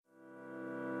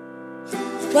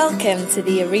Welcome to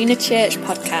the Arena Church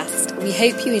podcast. We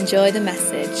hope you enjoy the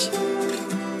message.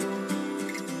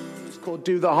 It's called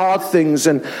Do the Hard Things,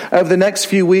 and over the next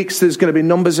few weeks there's going to be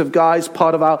numbers of guys,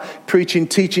 part of our preaching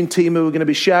teaching team, who are going to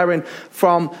be sharing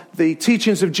from the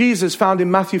teachings of Jesus found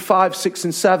in Matthew 5, 6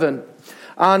 and 7.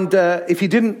 And if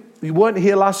you weren't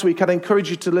here last week, I'd encourage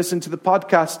you to listen to the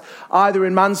podcast either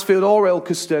in Mansfield or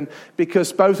Ilkeston,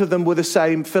 because both of them were the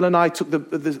same. Phil and I took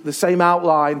the same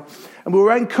outline, and we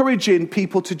were encouraging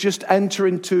people to just enter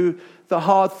into the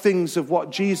hard things of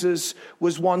what Jesus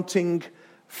was wanting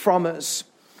from us.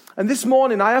 And this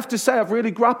morning, I have to say, I've really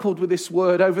grappled with this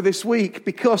word over this week,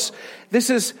 because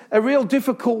this is a real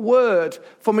difficult word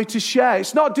for me to share.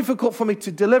 It's not difficult for me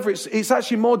to deliver. It's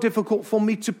actually more difficult for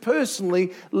me to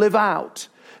personally live out.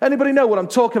 Anybody know what I'm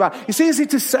talking about? It's easy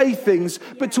to say things,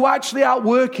 but to actually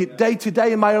outwork it day to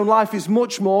day in my own life is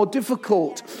much more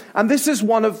difficult. And this is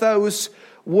one of those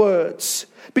words.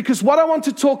 Because what I want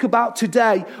to talk about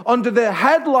today, under the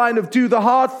headline of Do the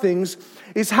Hard Things,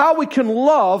 is how we can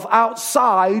love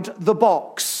outside the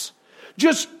box.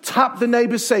 Just tap the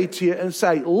neighbor, say to you, and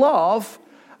say, love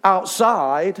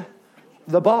outside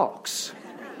the box.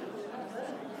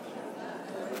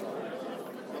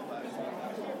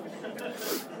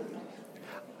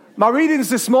 My readings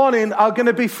this morning are going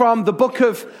to be from the book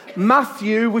of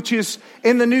Matthew, which is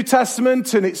in the New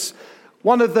Testament, and it's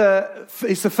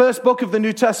the first book of the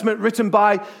New Testament written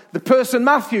by the person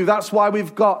Matthew. That's why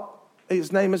we've got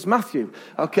his name as Matthew,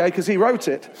 okay, because he wrote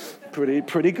it.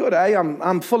 Pretty good, eh?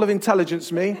 I'm full of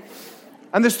intelligence, me.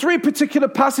 And there's three particular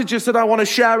passages that I want to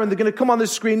share, and they're going to come on the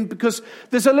screen because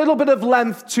there's a little bit of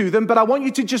length to them, but I want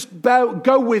you to just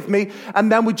go with me,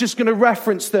 and then we're just going to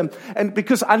reference them. And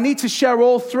because I need to share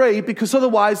all three, because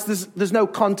otherwise there's no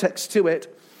context to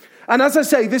it. And as I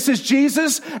say, this is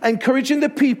Jesus encouraging the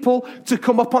people to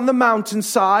come up on the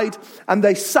mountainside, and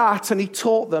they sat and he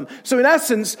taught them. So in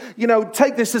essence,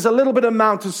 take this as a little bit of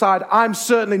mountainside. I'm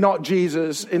certainly not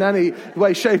Jesus in any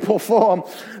way, shape or form,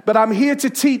 but I'm here to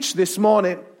teach this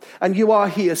morning, and you are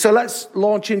here. So let's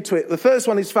launch into it. The first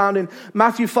one is found in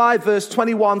Matthew 5, verse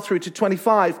 21 through to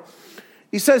 25.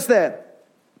 He says there,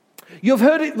 "You've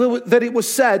heard that it was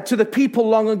said to the people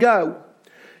long ago,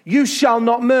 'You shall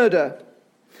not murder.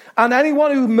 And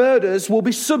anyone who murders will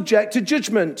be subject to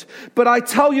judgment. But I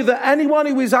tell you that anyone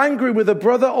who is angry with a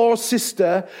brother or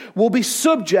sister will be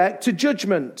subject to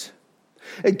judgment.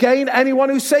 Again, anyone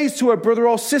who says to a brother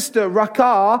or sister,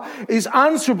 Rakah, is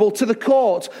answerable to the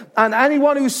court. And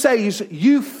anyone who says,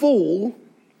 you fool,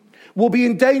 will be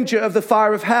in danger of the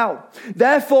fire of hell.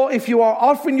 Therefore, if you are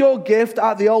offering your gift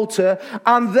at the altar,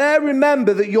 and there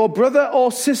remember that your brother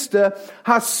or sister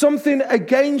has something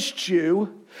against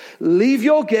you, leave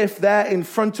your gift there in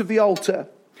front of the altar.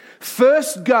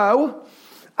 First go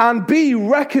and be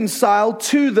reconciled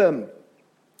to them.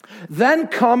 Then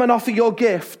come and offer your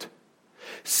gift.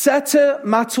 Settle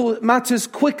matters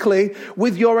quickly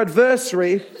with your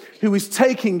adversary who is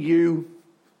taking you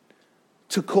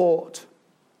to court."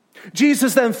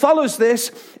 Jesus then follows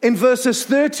this in verses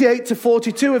 38 to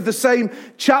 42 of the same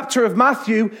chapter of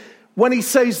Matthew when he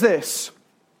says this.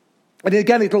 And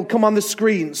again, it'll come on the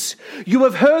screens. "You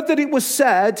have heard that it was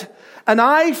said, an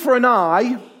eye for an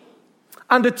eye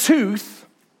and a tooth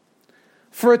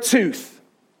for a tooth.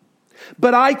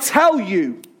 But I tell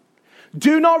you,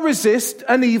 do not resist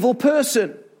an evil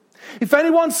person. If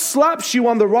anyone slaps you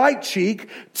on the right cheek,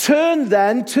 turn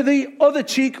then to the other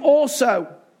cheek also.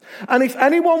 And if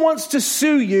anyone wants to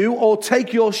sue you or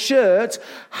take your shirt,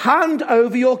 hand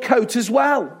over your coat as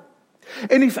well.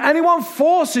 And if anyone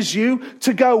forces you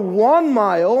to go 1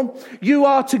 mile, you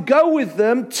are to go with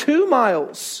them 2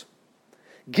 miles.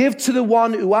 Give to the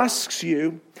one who asks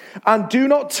you, and do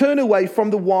not turn away from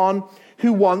the one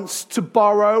who wants to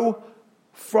borrow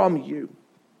from you."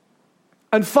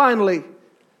 And finally,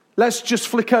 let's just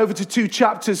flick over to 2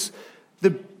 chapters,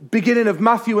 the beginning of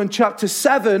Matthew and chapter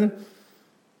 7,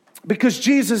 because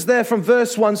Jesus there from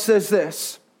verse 1 says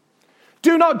this,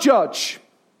 "Do not judge,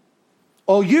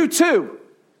 or you too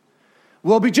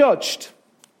will be judged.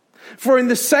 For in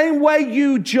the same way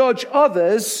you judge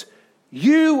others,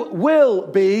 you will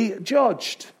be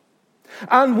judged.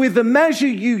 And with the measure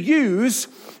you use,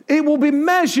 it will be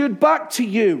measured back to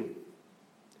you.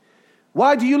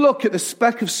 Why do you look at the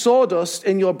speck of sawdust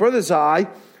in your brother's eye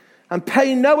and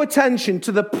pay no attention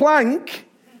to the plank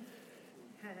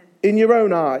in your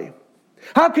own eye?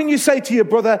 How can you say to your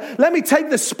brother, let me take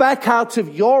the speck out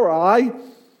of your eye,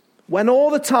 when all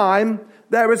the time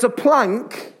there is a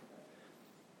plank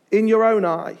in your own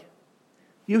eye?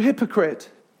 You hypocrite.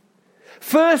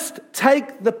 First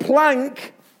take the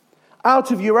plank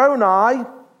out of your own eye,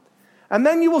 and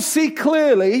then you will see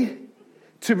clearly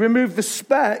to remove the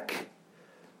speck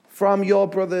from your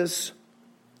brother's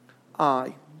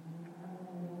eye.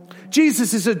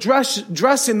 Jesus is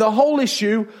addressing the whole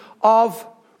issue of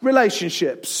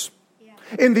relationships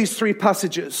in these three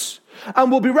passages.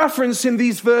 And we'll be referencing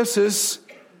these verses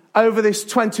over this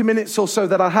 20 minutes or so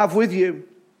that I have with you.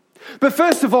 But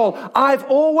first of all, I've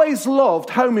always loved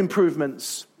home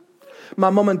improvements. My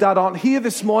mum and dad aren't here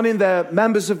this morning. They're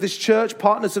members of this church,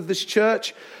 partners of this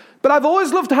church. But I've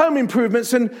always loved home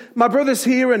improvements, and my brother's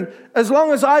here, and as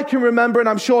long as I can remember, and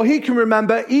I'm sure he can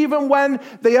remember, even when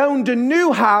they owned a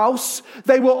new house,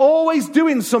 they were always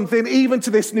doing something even to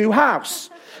this new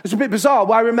house. It's a bit bizarre.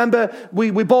 Well, I remember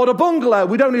we bought a bungalow.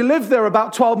 We'd only lived there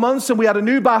about 12 months, and we had a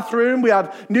new bathroom, we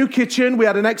had new kitchen, we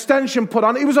had an extension put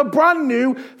on. It was a brand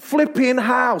new flipping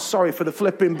house. Sorry for the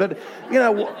flipping, but, you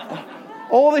know,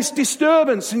 all this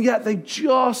disturbance, and yet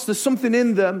there's something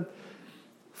in them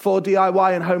for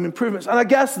DIY and home improvements. And I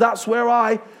guess that's where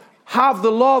I have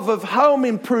the love of home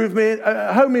improving.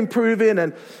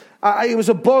 And it was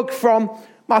a bug from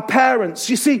my parents.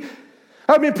 You see,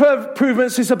 home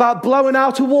improvements is about blowing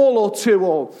out a wall or two,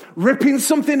 or ripping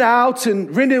something out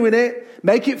and renewing it,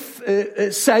 make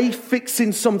it safe,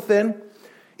 fixing something,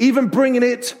 even bringing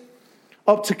it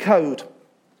up to code.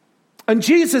 And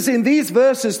Jesus, in these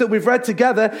verses that we've read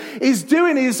together, is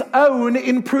doing his own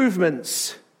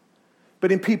improvements,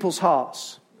 but in people's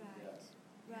hearts.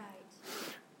 Right.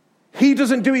 He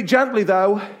doesn't do it gently,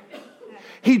 though.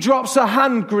 He drops a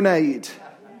hand grenade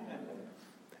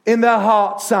in their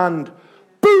hearts and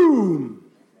boom!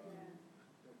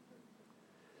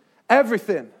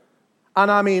 Everything, and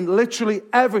I mean literally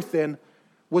everything,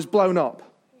 was blown up.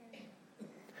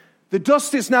 The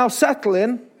dust is now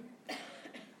settling,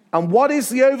 and what is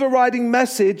the overriding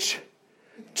message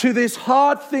to this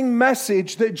hard thing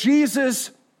message that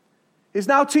Jesus is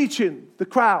now teaching the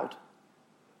crowd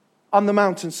on the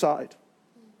mountainside?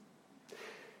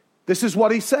 This is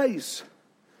what he says: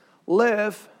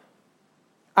 live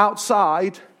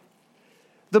outside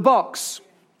the box.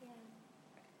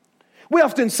 We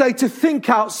often say to think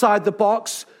outside the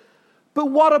box,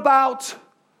 but what about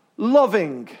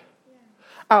loving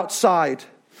outside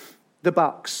the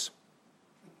box?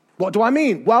 What do I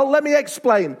mean? Well, let me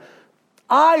explain.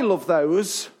 I love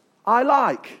those I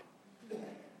like,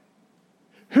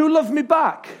 who love me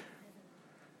back.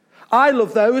 I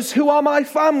love those who are my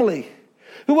family,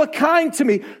 who are kind to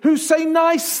me, who say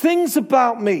nice things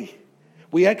about me.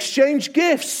 We exchange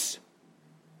gifts.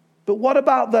 But what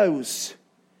about those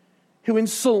who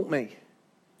insult me,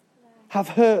 have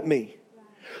hurt me,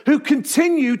 who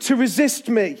continue to resist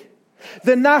me?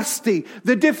 The nasty,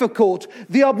 the difficult,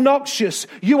 the obnoxious.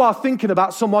 You are thinking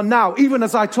about someone now, even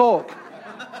as I talk.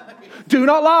 Do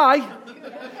not lie.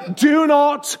 Do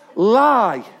not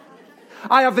lie.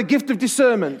 I have the gift of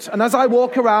discernment, and as I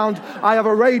walk around, I have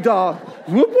a radar.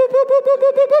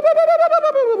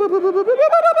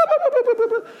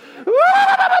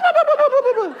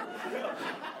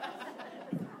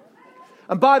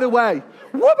 And by the way,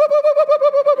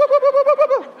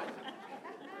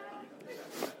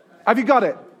 have you got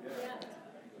it?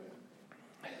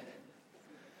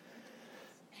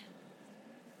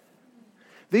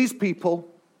 These people,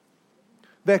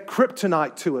 they're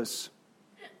kryptonite to us.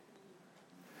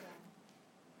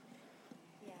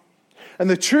 And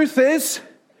the truth is,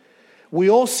 we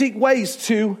all seek ways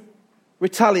to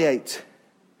retaliate.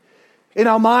 In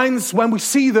our minds, when we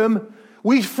see them,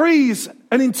 we freeze,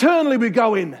 and internally we're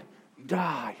going,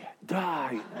 die,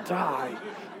 die, die.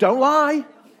 Don't lie.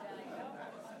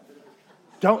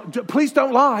 Please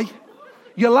don't lie.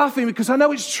 You're laughing because I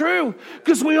know it's true,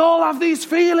 because we all have these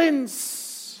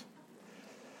feelings.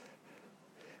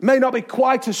 It may not be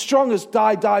quite as strong as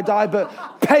die, die, die,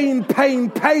 but pain, pain,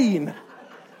 pain.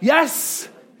 Yes.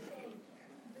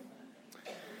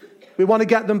 We want to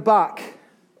get them back,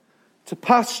 to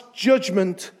pass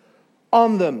judgment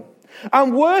on them.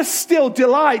 And worse still,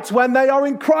 delight when they are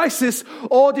in crisis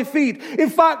or defeat. In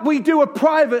fact, we do a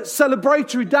private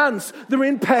celebratory dance. They're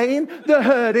in pain, they're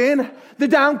hurting, they're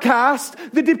downcast,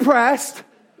 they're depressed.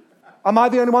 Am I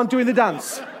the only one doing the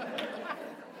dance?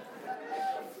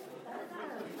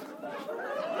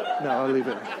 No, I'll leave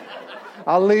it.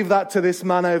 I'll leave that to this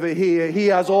man over here. He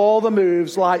has all the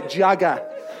moves like Jagger.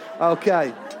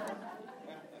 Okay.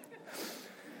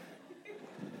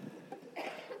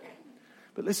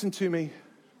 But listen to me.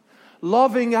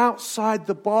 Loving outside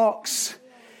the box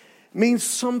means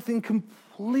something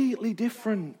completely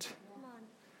different.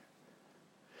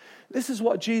 This is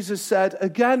what Jesus said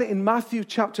again in Matthew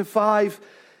chapter 5,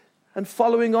 and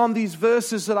following on these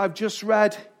verses that I've just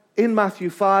read in Matthew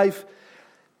 5.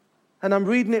 And I'm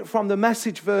reading it from the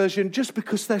Message version just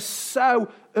because they're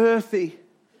so earthy.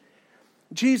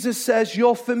 Jesus says,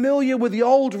 you're familiar with the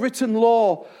old written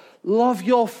law, love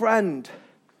your friend.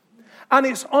 And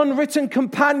its unwritten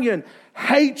companion,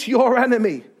 hate your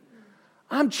enemy.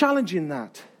 I'm challenging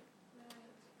that.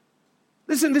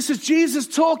 Listen, this is Jesus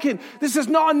talking. This is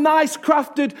not a nice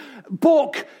crafted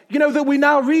book, that we're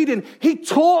now reading. He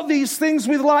taught these things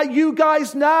with like you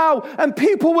guys now, and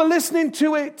people were listening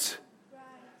to it.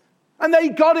 And they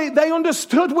got it. They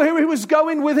understood where he was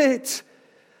going with it.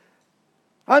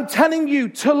 I'm telling you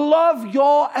to love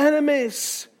your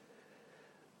enemies.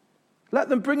 Let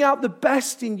them bring out the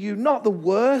best in you, not the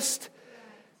worst.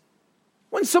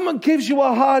 When someone gives you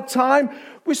a hard time,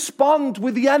 respond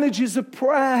with the energies of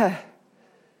prayer.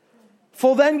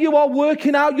 For then you are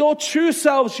working out your true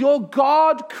selves, your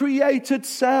God-created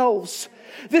selves.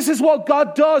 This is what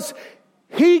God does.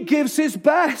 He gives his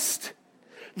best.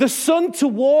 The sun to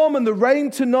warm and the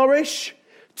rain to nourish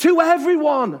to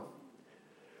everyone.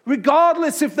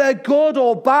 Regardless if they're good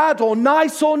or bad or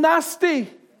nice or nasty.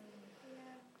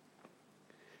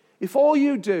 If all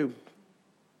you do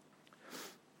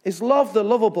is love the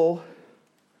lovable,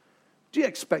 do you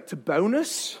expect a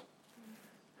bonus?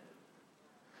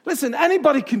 Listen,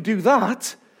 anybody can do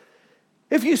that.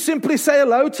 If you simply say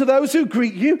hello to those who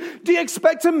greet you, do you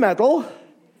expect a medal?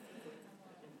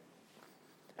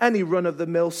 Any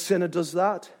run-of-the-mill sinner does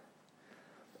that.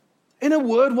 In a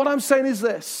word, what I'm saying is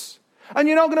this. And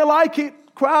you're not going to like it,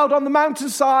 crowd on the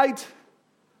mountainside.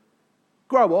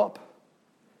 Grow up.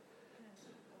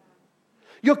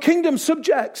 Your kingdom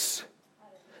subjects.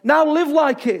 Now live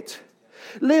like it.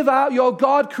 Live out your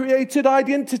God-created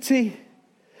identity.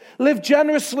 Live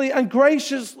generously and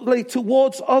graciously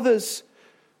towards others.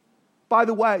 By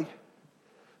the way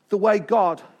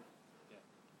God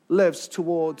lives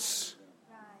towards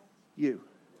you.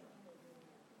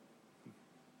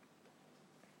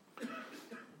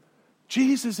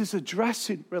 Jesus is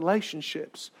addressing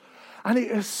relationships, and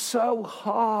it is so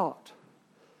hard.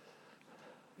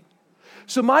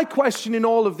 So my question in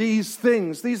all of these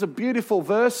things, these are beautiful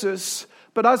verses,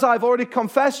 but as I've already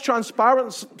confessed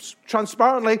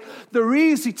transparently, they're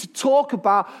easy to talk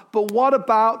about, but what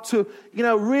about to,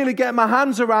 really get my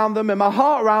hands around them and my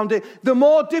heart around it? They're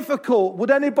more difficult.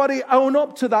 Would anybody own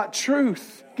up to that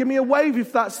truth? Give me a wave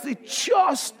if that's it.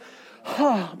 Just,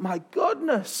 oh my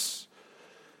goodness.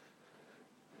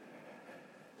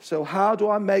 So how do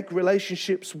I make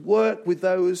relationships work with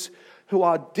those who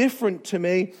are different to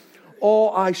me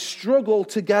or I struggle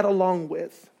to get along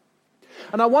with?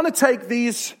 And I want to take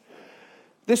this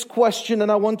question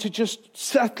and I want to just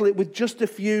settle it with just a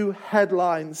few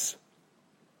headlines.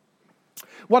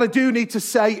 What I do need to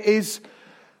say is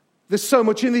there's so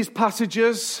much in these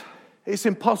passages. It's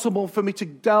impossible for me to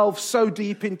delve so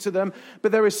deep into them,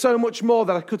 but there is so much more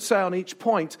that I could say on each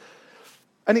point.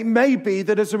 And it may be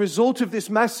that as a result of this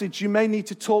message, you may need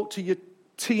to talk to your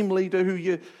team leader who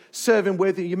you're serving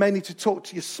with. You may need to talk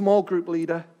to your small group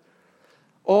leader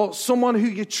or someone who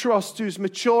you trust who's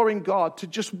mature in God to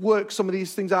just work some of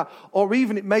these things out. Or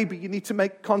even it may be you need to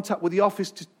make contact with the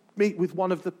office to meet with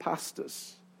one of the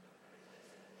pastors.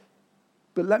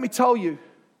 But let me tell you,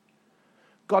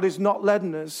 God is not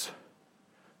letting us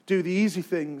do the easy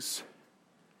things.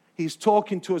 He's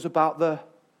talking to us about the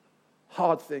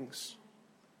hard things.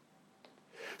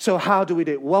 So how do we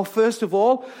do it? Well, first of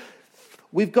all,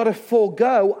 we've got to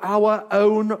forego our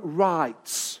own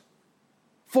rights.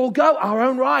 Forego our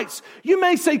own rights. You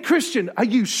may say, Christian, are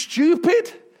you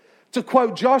stupid? To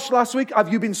quote Josh last week,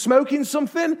 have you been smoking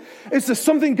something? Is there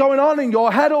something going on in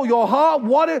your head or your heart?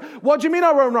 What do you mean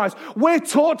our own rights? We're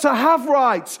taught to have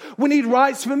rights. We need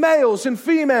rights for males and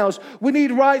females. We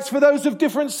need rights for those of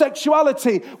different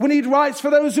sexuality. We need rights for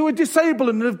those who are disabled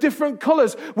and of different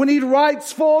colors. We need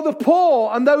rights for the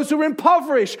poor and those who are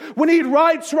impoverished. We need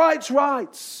rights.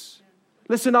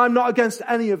 Listen, I'm not against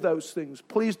any of those things.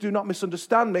 Please do not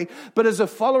misunderstand me. But as a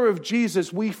follower of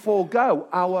Jesus, we forego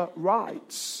our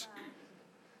rights.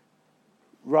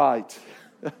 Right.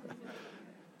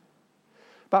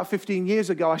 About 15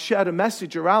 years ago, I shared a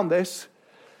message around this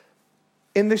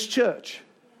in this church.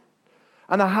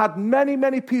 And I had many,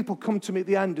 many people come to me at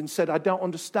the end and said, I don't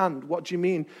understand. What do you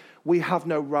mean we have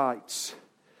no rights?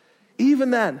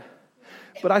 Even then,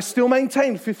 but I still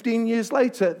maintain 15 years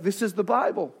later, this is the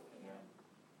Bible.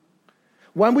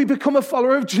 When we become a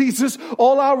follower of Jesus,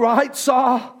 all our rights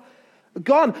are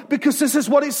gone, because this is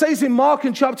what it says in Mark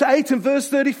in chapter 8 and verse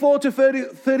 34 to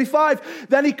 35.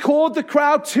 Then he called the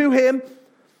crowd to him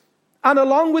and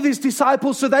along with his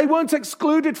disciples, so they weren't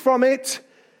excluded from it.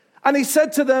 And he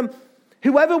said to them,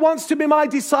 Whoever wants to be my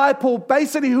disciple,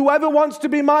 basically whoever wants to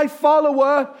be my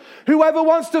follower, whoever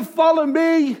wants to follow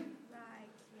me,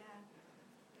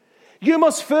 you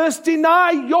must first deny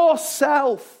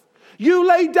yourself. You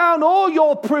lay down all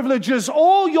your privileges,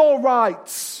 all your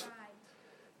rights,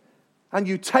 and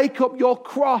you take up your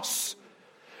cross,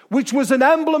 which was an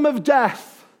emblem of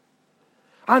death,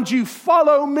 and you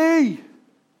follow me.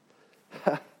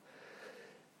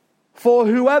 For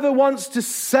whoever wants to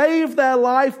save their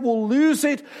life will lose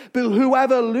it, but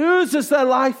whoever loses their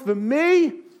life for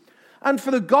me and for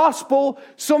the gospel,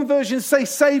 some versions say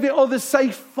save it, others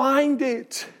say find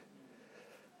it.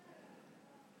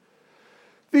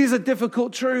 These are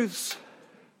difficult truths.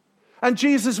 And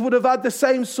Jesus would have had the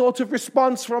same sort of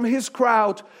response from his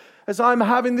crowd as I'm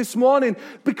having this morning,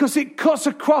 because it cuts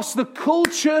across the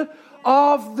culture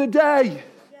of the day.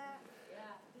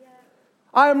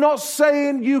 I am not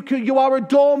saying you are a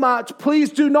doormat.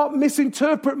 Please do not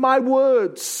misinterpret my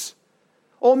words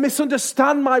or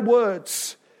misunderstand my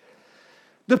words.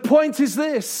 The point is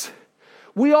this: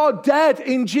 we are dead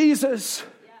in Jesus.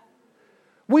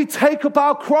 We take up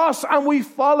our cross and we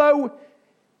follow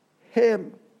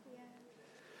him.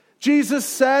 Jesus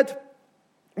said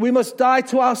we must die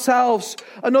to ourselves.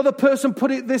 Another person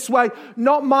put it this way: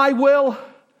 not my will,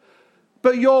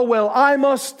 but your will. I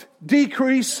must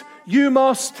decrease, you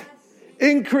must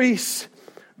increase.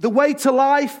 The way to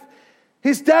life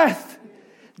is death.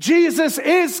 Jesus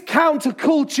is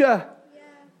counterculture.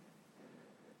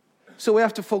 So we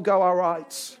have to forego our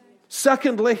rights.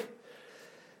 Secondly,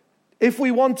 if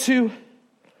we want to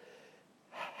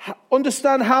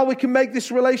understand how we can make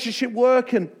this relationship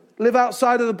work and live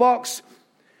outside of the box,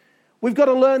 we've got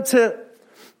to learn to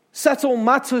settle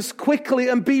matters quickly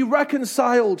and be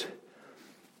reconciled.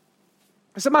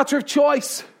 It's a matter of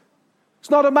choice. It's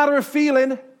not a matter of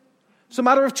feeling. It's a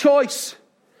matter of choice.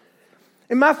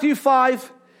 In Matthew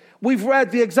 5, we've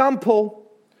read the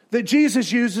example that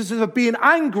Jesus uses of being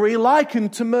angry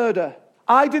likened to murder.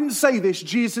 I didn't say this,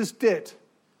 Jesus did.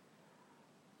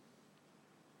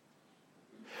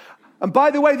 And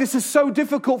by the way, this is so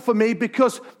difficult for me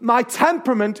because my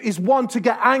temperament is one to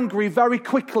get angry very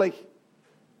quickly.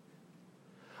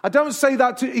 I don't say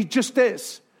that it just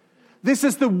is. This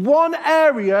is the one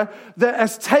area that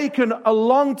has taken a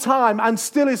long time and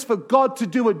still is for God to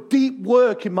do a deep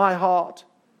work in my heart.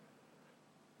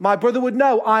 My brother would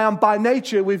know I am by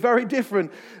nature, we're very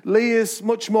different. Lee is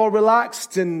much more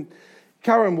relaxed, and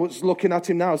Karen was looking at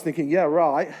him now, was thinking, yeah,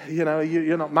 right,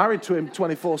 you're not married to him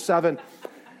 24/7.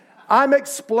 I'm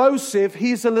explosive,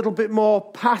 he's a little bit more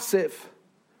passive.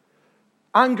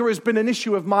 Anger has been an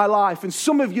issue of my life, and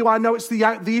some of you, I know it's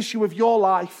the issue of your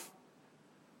life.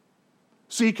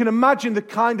 So you can imagine the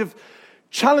kind of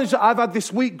challenge that I've had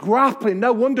this week, grappling.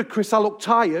 No wonder, Chris, I look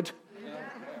tired.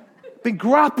 Been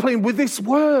grappling with this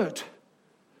word.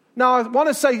 Now, I want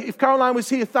to say, if Caroline was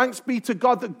here, thanks be to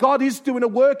God that God is doing a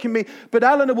work in me. But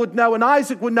Eleanor would know, and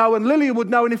Isaac would know, and Lily would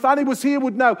know, and if Annie was here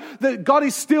would know that God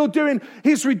is still doing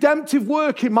his redemptive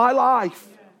work in my life.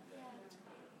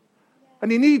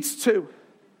 And he needs to.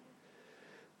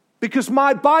 Because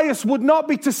my bias would not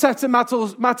be to settle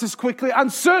matters quickly,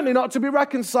 and certainly not to be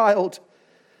reconciled.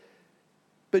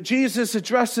 But Jesus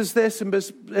addresses this, and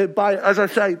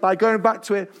by going back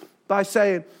to it, by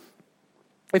saying,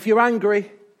 if you're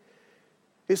angry,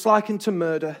 it's likened to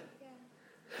murder.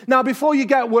 Now, before you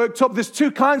get worked up, there's two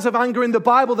kinds of anger in the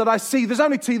Bible that I see. There's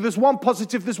only two. There's one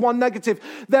positive, there's one negative.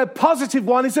 The positive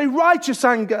one is a righteous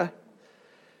anger.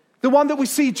 The one that we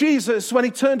see Jesus when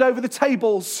he turned over the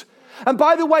tables. And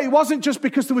by the way, it wasn't just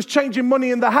because there was changing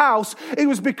money in the house. It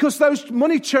was because those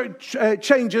money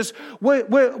changers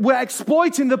were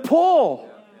exploiting the poor.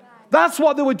 That's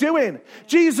what they were doing.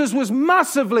 Jesus was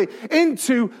massively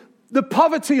into the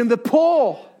poverty and the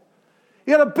poor.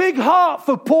 He had a big heart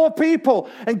for poor people.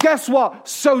 And guess what?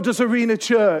 So does Arena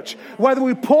Church. Whether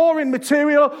we're poor in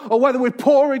material or whether we're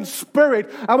poor in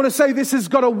spirit, I want to say this has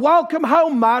got a welcome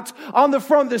home mat on the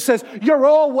front that says, you're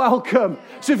all welcome.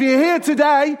 So if you're here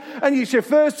today and it's your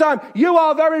first time, you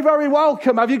are very, very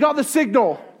welcome. Have you got the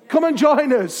signal? Come and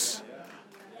join us.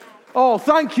 Oh,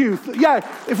 thank you. Yeah,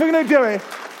 if we're going to do it.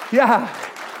 Yeah.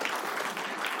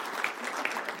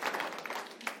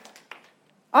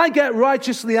 I get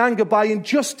righteously angered by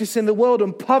injustice in the world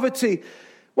and poverty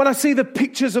when I see the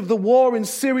pictures of the war in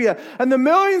Syria and the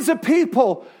millions of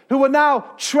people who are now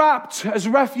trapped as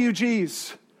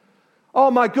refugees.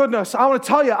 Oh my goodness, I want to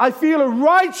tell you, I feel a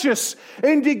righteous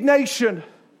indignation.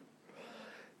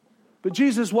 But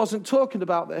Jesus wasn't talking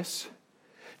about this.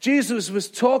 Jesus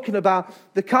was talking about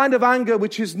the kind of anger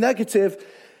which is negative,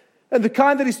 and the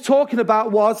kind that he's talking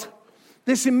about was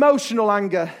this emotional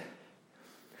anger.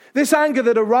 This anger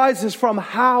that arises from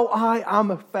how I am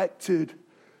affected,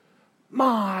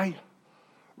 my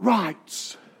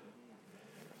rights,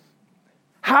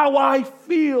 how I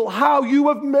feel, how you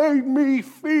have made me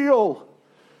feel,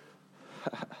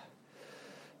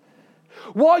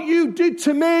 what you did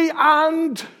to me,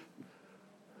 and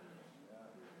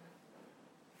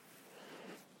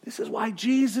this is why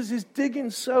Jesus is digging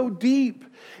so deep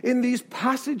in these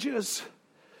passages.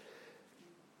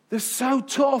 They're so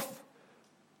tough.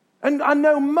 And I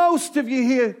know most of you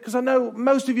here, because I know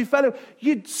most of you fellow,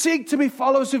 you'd seek to be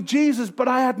followers of Jesus, but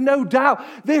I had no doubt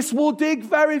this will dig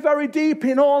very, very deep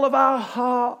in all of our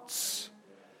hearts.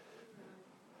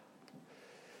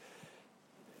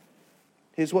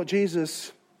 Here's what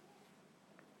the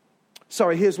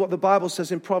Bible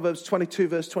says in Proverbs 22,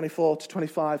 verse 24 to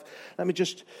 25. Let me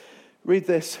just read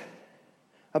this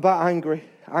about anger.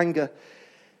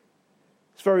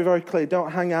 It's very, very clear.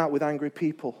 Don't hang out with angry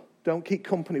people. Don't keep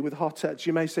company with hotheads.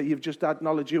 You may say you've just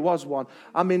acknowledged you was one.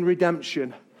 I'm in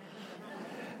redemption.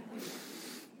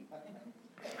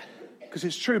 Because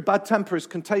it's true, bad temper is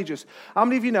contagious. How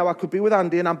many of you know I could be with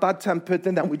Andy and I'm bad-tempered,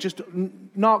 and then we just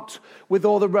knocked with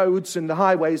all the roads and the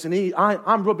highways, and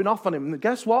I'm rubbing off on him. And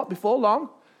guess what? Before long,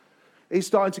 he's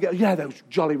starting to get, those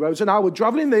jolly roads. And I was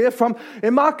traveling there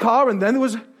in my car, and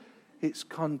then it's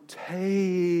contagious.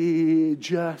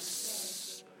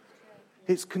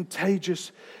 It's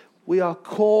contagious. We are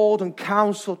called and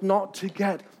counseled not to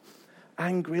get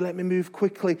angry. Let me move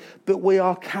quickly. But we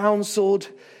are counseled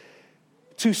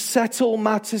to settle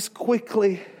matters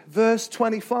quickly. Verse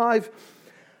 25,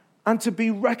 and to be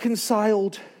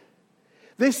reconciled.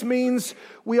 This means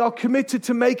we are committed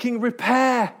to making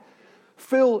repair.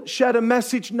 Phil shared a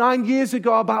message 9 years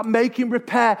ago about making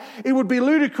repair. It would be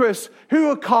ludicrous.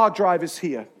 Who are car drivers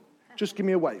here? Just give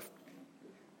me a wave.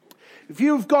 If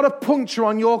you've got a puncture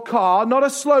on your car, not a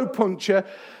slow puncture,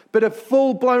 but a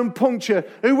full-blown puncture,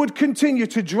 who would continue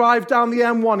to drive down the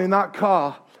M1 in that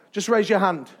car? Just raise your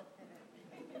hand.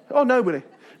 Oh, nobody.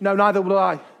 No, neither will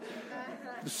I.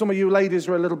 Some of you ladies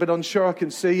are a little bit unsure, I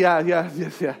can see. Yeah.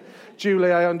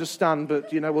 Julie, I understand,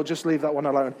 but, we'll just leave that one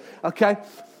alone. Okay?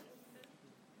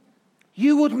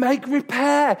 You would make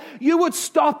repair. You would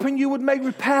stop and you would make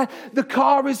repair. The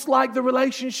car is like the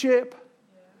relationship.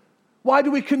 Why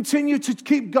do we continue to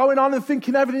keep going on and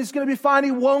thinking everything's going to be fine?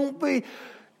 It won't be.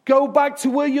 Go back to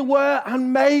where you were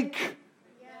and make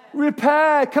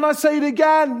repair. Can I say it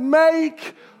again?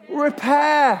 Make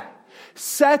repair.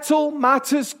 Settle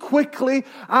matters quickly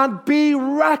and be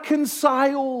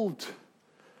reconciled.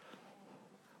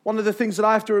 One of the things that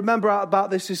I have to remember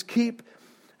about this is keep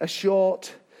a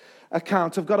short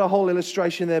account. I've got a whole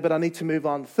illustration there, but I need to move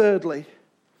on. Thirdly,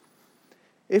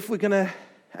 if we're going to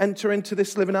enter into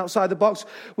this living outside the box,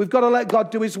 we've got to let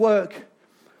God do his work.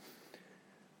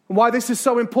 And why this is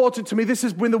so important to me, this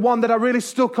has been the one that I really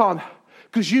stuck on,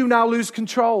 because you now lose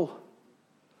control.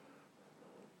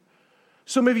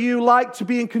 Some of you like to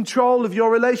be in control of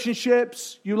your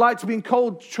relationships. You like to be in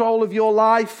control of your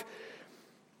life.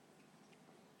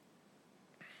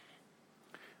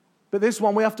 But this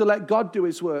one, we have to let God do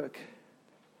his work.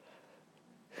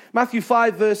 Matthew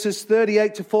 5 verses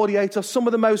 38 to 48 are some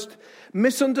of the most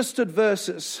misunderstood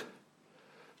verses.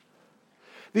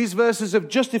 These verses have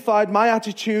justified my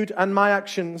attitude and my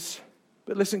actions.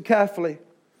 But listen carefully.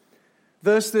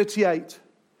 Verse 38.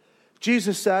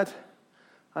 Jesus said,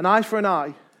 an eye for an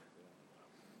eye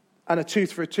and a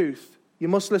tooth for a tooth. You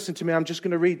must listen to me. I'm just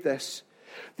going to read this.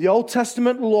 The Old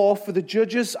Testament law for the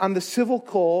judges and the civil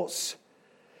courts,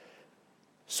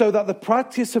 so that the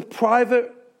practice of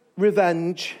private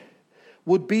revenge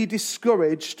would be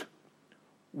discouraged,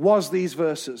 was these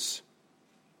verses.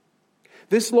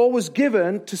 This law was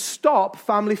given to stop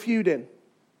family feuding.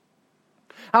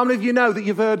 How many of you know that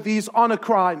you've heard these honor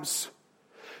crimes?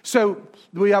 So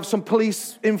we have some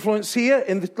police influence here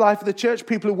in the life of the church,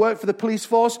 people who work for the police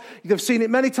force. You've seen it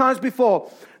many times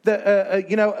before. That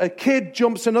a kid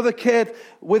jumps another kid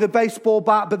with a baseball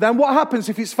bat. But then what happens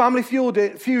if it's family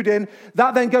feuding?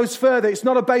 That then goes further. It's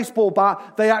not a baseball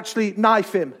bat. They actually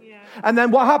knife him. Yeah. And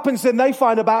then what happens? Then they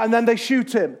find out and then they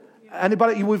shoot him. Yeah.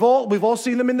 Anybody? We've all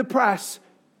seen them in the press.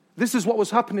 This is what was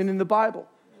happening in the Bible.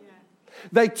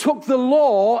 They took the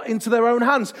law into their own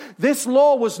hands. This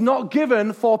law was not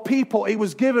given for people. It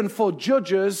was given for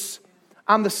judges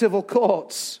and the civil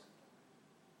courts.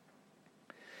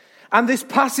 And this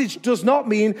passage does not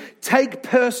mean take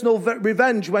personal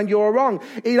revenge when you're wrong.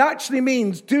 It actually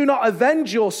means do not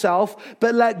avenge yourself,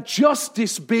 but let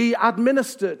justice be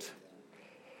administered.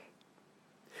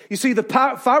 You see, the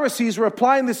Pharisees were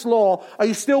applying this law, are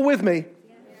you still with me?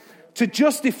 To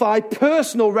justify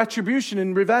personal retribution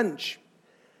and revenge.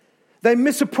 They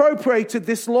misappropriated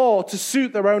this law to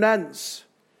suit their own ends.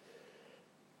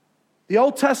 The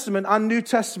Old Testament and New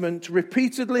Testament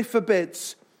repeatedly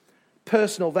forbids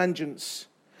personal vengeance,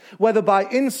 whether by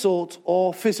insult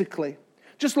or physically.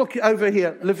 Just look over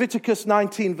here, Leviticus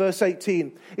 19, verse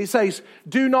 18. It says,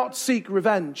 do not seek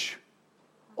revenge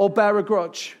or bear a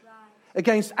grudge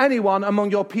against anyone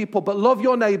among your people, but love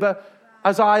your neighbor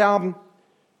as I am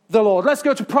the Lord. Let's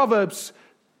go to Proverbs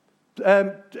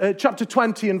chapter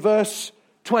 20 and verse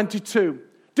 22.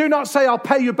 Do not say, I'll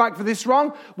pay you back for this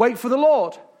wrong. Wait for the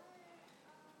Lord,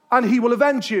 and he will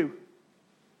avenge you.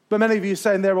 But many of you are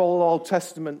saying they're all Old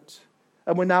Testament,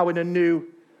 and we're now in a new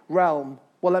realm.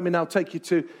 Well, let me now take you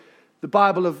to the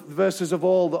Bible of verses of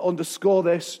all that underscore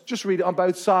this. Just read it on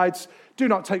both sides. Do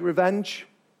not take revenge,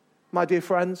 my dear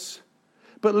friends,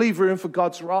 but leave room for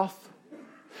God's wrath.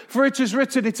 For it is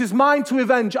written, it is mine to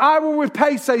avenge. I will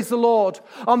repay, says the Lord.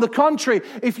 On the contrary,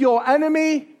 if your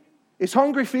enemy is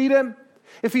hungry, feed him.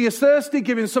 If he is thirsty,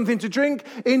 give him something to drink.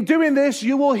 In doing this,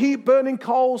 you will heap burning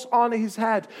coals on his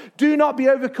head. Do not be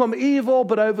overcome evil,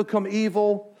 but overcome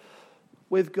evil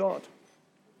with God.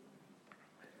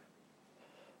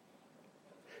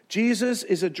 Jesus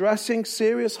is addressing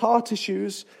serious heart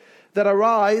issues that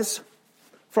arise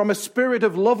from a spirit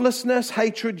of lovelessness,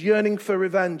 hatred, yearning for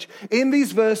revenge. In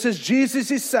these verses,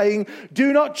 Jesus is saying,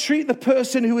 do not treat the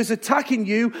person who is attacking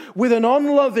you with an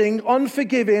unloving,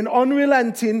 unforgiving,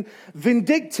 unrelenting,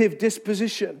 vindictive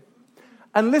disposition.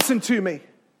 And listen to me.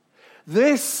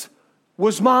 This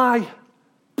was my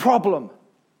problem.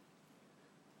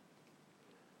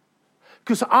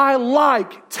 Because I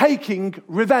like taking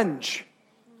revenge.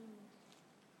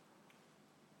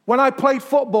 When I played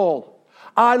football,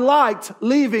 I liked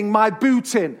leaving my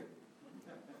boot in.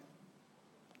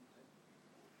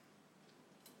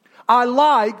 I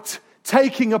liked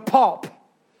taking a pop.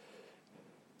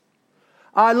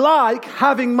 I like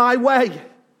having my way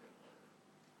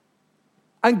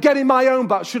and getting my own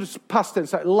back. Should have past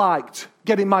tense, I liked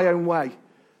getting my own way.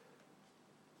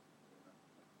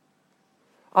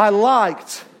 I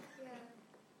liked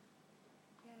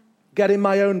getting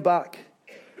my own back.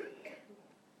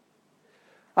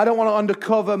 I don't want to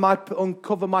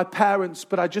uncover my parents,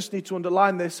 but I just need to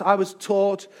underline this. I was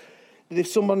taught that if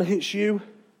someone hits you,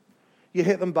 you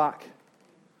hit them back.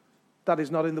 That is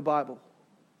not in the Bible.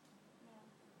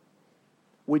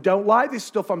 We don't like this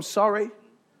stuff, I'm sorry.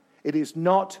 It is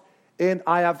not in.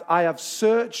 I have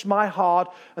searched my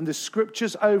heart and the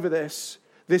scriptures over this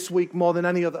week more than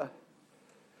any other.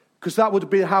 Because that would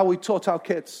be how we taught our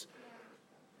kids.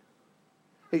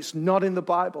 It's not in the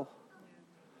Bible.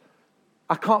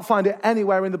 I can't find it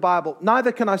anywhere in the Bible.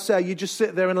 Neither can I say you just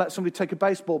sit there and let somebody take a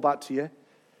baseball bat to you.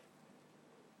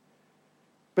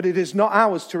 But it is not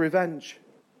ours to revenge.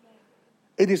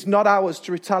 It is not ours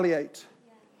to retaliate.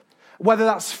 Whether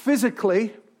that's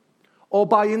physically or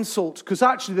by insult. Because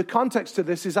actually the context of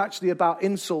this is actually about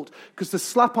insult. Because the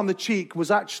slap on the cheek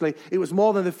was actually, it was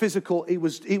more than the physical. It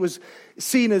was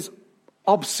seen as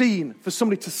obscene for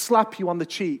somebody to slap you on the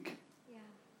cheek.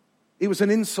 It was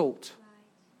an insult.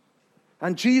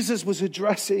 And Jesus was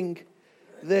addressing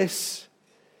this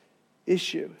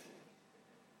issue.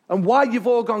 And why you've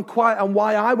all gone quiet and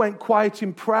why I went quiet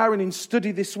in prayer and in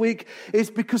study this week is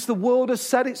because the world has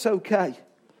said it's okay.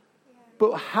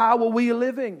 But how are we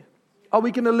living? Are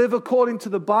we going to live according to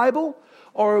the Bible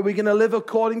or are we going to live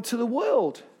according to the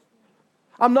world?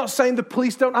 I'm not saying the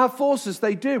police don't have forces.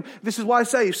 They do. This is why I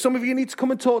say, if some of you need to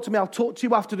come and talk to me, I'll talk to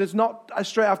you afterwards, not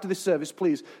straight after this service,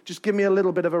 please. Just give me a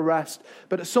little bit of a rest.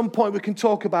 But at some point we can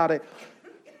talk about it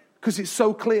because it's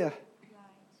so clear.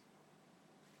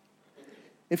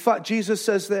 In fact, Jesus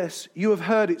says this, you have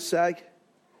heard it say,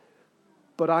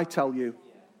 but I tell you.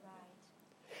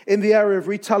 In the area of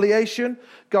retaliation,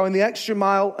 going the extra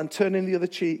mile and turning the other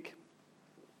cheek.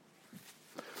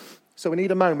 So we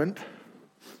need a moment.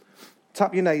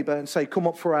 Tap your neighbour and say, come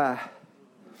up for air.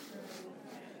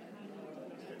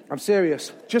 I'm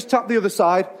serious. Just tap the other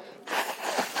side.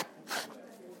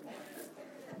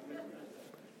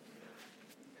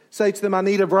 Say to them, I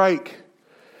need a break.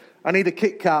 I need a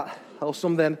Kit Kat or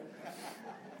something.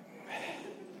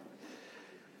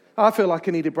 I feel like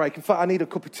I need a break. In fact, I need a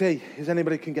cup of tea. Is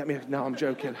anybody can get me? No, I'm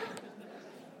joking.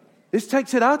 This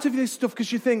takes it out of you, this stuff,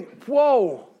 because you think,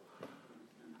 whoa.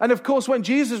 And of course, when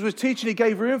Jesus was teaching, he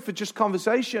gave room for just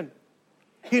conversation.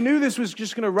 He knew this was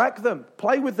just going to wreck them,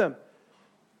 play with them.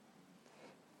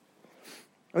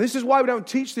 And this is why we don't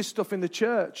teach this stuff in the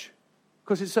church,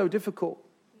 because it's so difficult.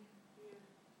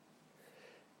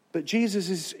 But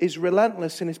Jesus is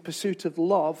relentless in his pursuit of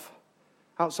love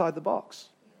outside the box.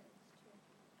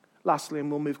 Lastly, and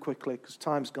we'll move quickly because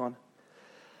time's gone.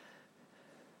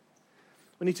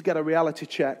 We need to get a reality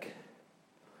check.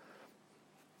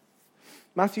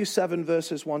 Matthew 7,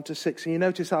 verses 1 to 6. And you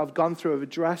notice how I've gone through, I've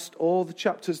addressed all the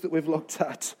chapters that we've looked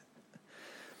at.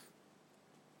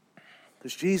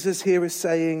 Because Jesus here is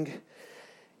saying,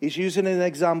 he's using an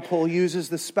example, uses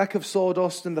the speck of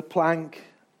sawdust and the plank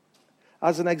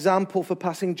as an example for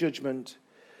passing judgment.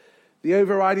 The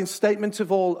overriding statement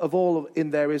of all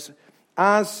in there is,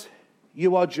 as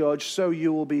you are judged, so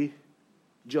you will be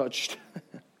judged.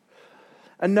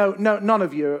 And no, none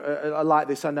of you are like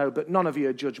this, I know, but none of you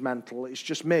are judgmental. It's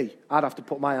just me. I'd have to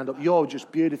put my hand up. You're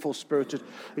just beautiful spirited.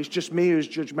 It's just me who's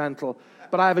judgmental.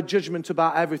 But I have a judgment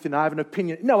about everything. I have an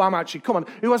opinion. No, I'm actually, come on.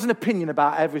 Who has an opinion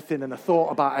about everything and a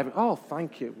thought about everything? Oh,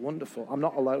 thank you. Wonderful. I'm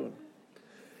not alone.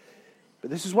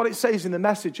 But this is what it says in the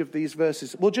message of these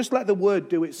verses. We'll just let the word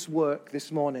do its work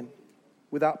this morning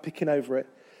without picking over it.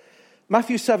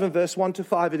 Matthew 7, verse 1 to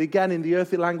 5, and again in the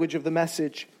earthly language of the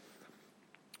message,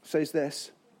 says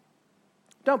this: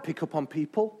 don't pick up on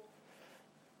people,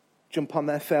 jump on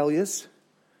their failures,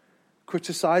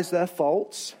 criticize their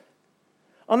faults,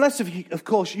 unless, of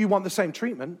course, you want the same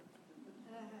treatment.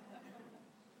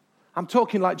 I'm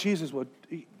talking like Jesus would.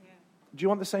 Do you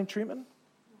want the same treatment?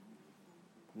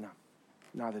 No,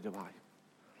 neither do I.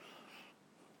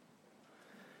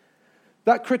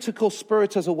 That critical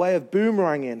spirit has a way of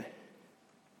boomeranging.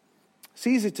 It's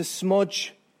easy to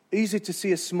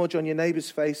see a smudge on your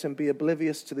neighbour's face and be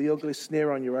oblivious to the ugly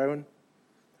sneer on your own.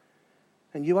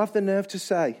 And you have the nerve to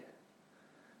say,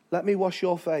 let me wash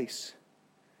your face,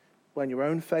 when your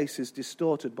own face is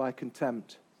distorted by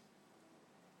contempt.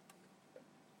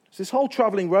 It's this whole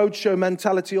travelling roadshow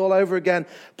mentality all over again,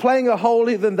 playing a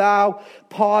holier-than-thou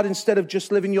part instead of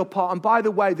just living your part. And by the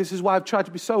way, this is why I've tried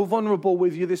to be so vulnerable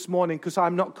with you this morning, because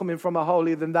I'm not coming from a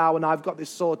holier-than-thou and I've got this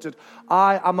sorted.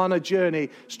 I am on a journey.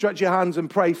 Stretch your hands and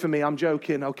pray for me. I'm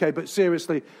joking, okay? But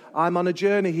seriously, I'm on a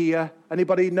journey here.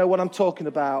 Anybody know what I'm talking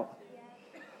about?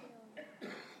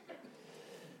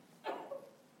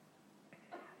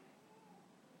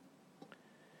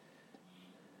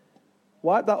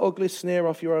 Wipe that ugly sneer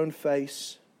off your own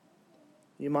face.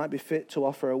 You might be fit to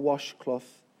offer a washcloth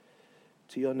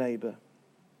to your neighbour.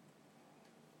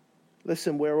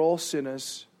 Listen, we're all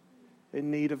sinners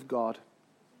in need of God.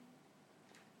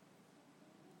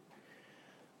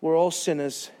 We're all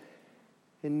sinners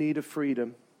in need of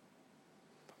freedom.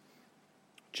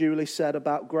 Julie said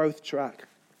about Growth Track,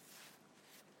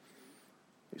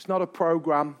 it's not a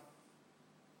program.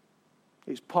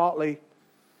 It's partly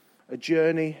a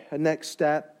journey, a next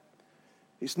step.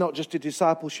 It's not just a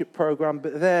discipleship program,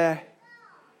 but there,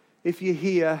 if you're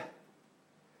here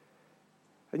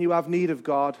and you have need of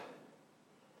God,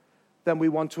 then we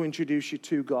want to introduce you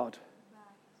to God.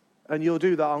 And you'll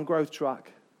do that on Growth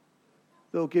Track.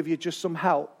 They'll give you just some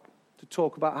help to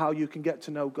talk about how you can get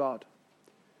to know God.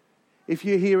 If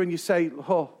you're here and you say,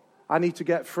 oh, I need to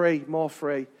get free, more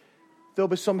free, there'll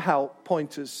be some help,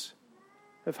 pointers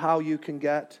of how you can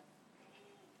get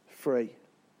free.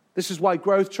 This is why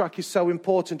Growth Track is so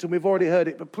important, and we've already heard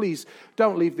it, but please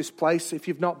don't leave this place if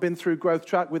you've not been through Growth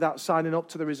Track without signing up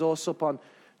to the resource up on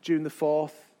June the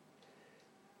 4th.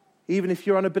 Even if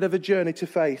you're on a bit of a journey to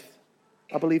faith,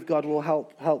 I believe God will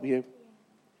help you.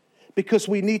 Because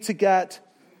we need to get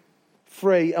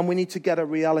free and we need to get a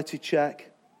reality check.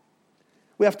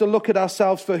 We have to look at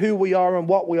ourselves for who we are and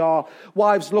what we are.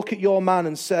 Wives, look at your man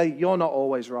and say, you're not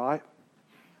always right.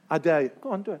 I dare you. Go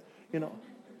on, do it.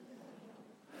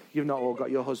 You've not all got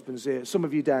your husband's ear. Some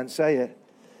of you daren't say it.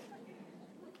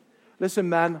 Listen,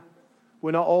 men,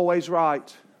 we're not always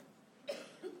right.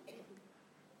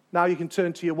 Now you can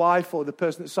turn to your wife or the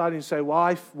person that's siding and say,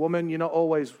 wife, woman, you're not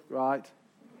always right.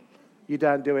 You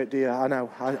daren't do it, do you? I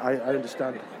know. I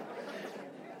understand.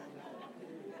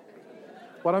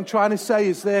 What I'm trying to say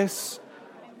is this.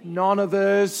 None of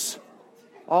us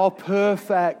are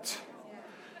perfect.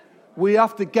 We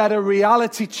have to get a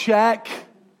reality check.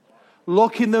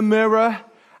 Look in the mirror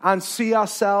and see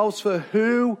ourselves for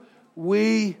who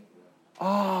we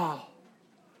are.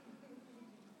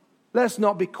 Let's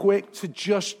not be quick to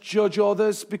just judge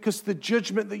others, because the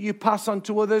judgment that you pass on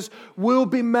to others will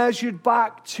be measured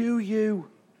back to you.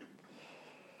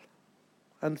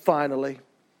 And finally,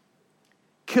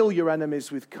 kill your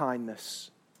enemies with kindness.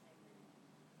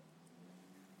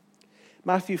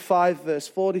 Matthew 5, verse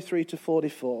 43 to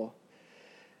 44.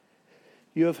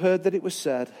 You have heard that it was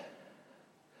said,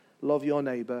 love your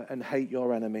neighbor and hate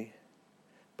your enemy.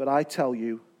 But I tell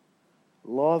you,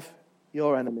 love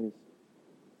your enemies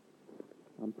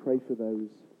and pray for those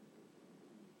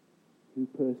who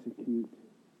persecute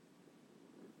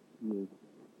you.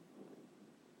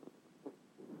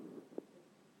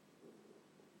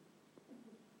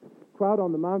 crowd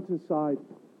on the mountainside.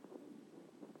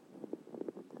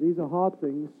 These are hard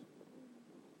things,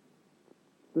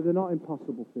 but they're not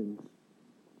impossible things.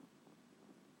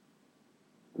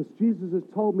 Because Jesus has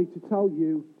told me to tell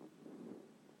you,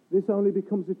 this only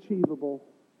becomes achievable,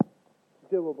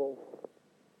 doable,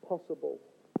 possible,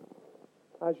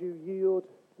 as you yield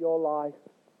your life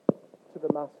to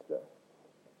the Master.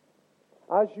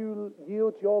 As you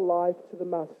yield your life to the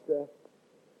Master,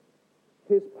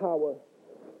 His power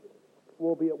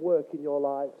will be at work in your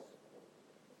lives.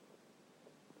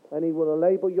 And He will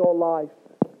enable your life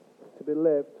to be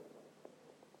lived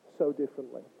so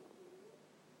differently.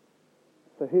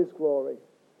 For His glory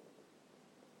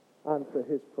and for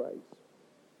His praise.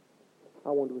 I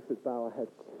wonder if we bow our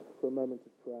heads for a moment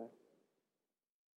of prayer.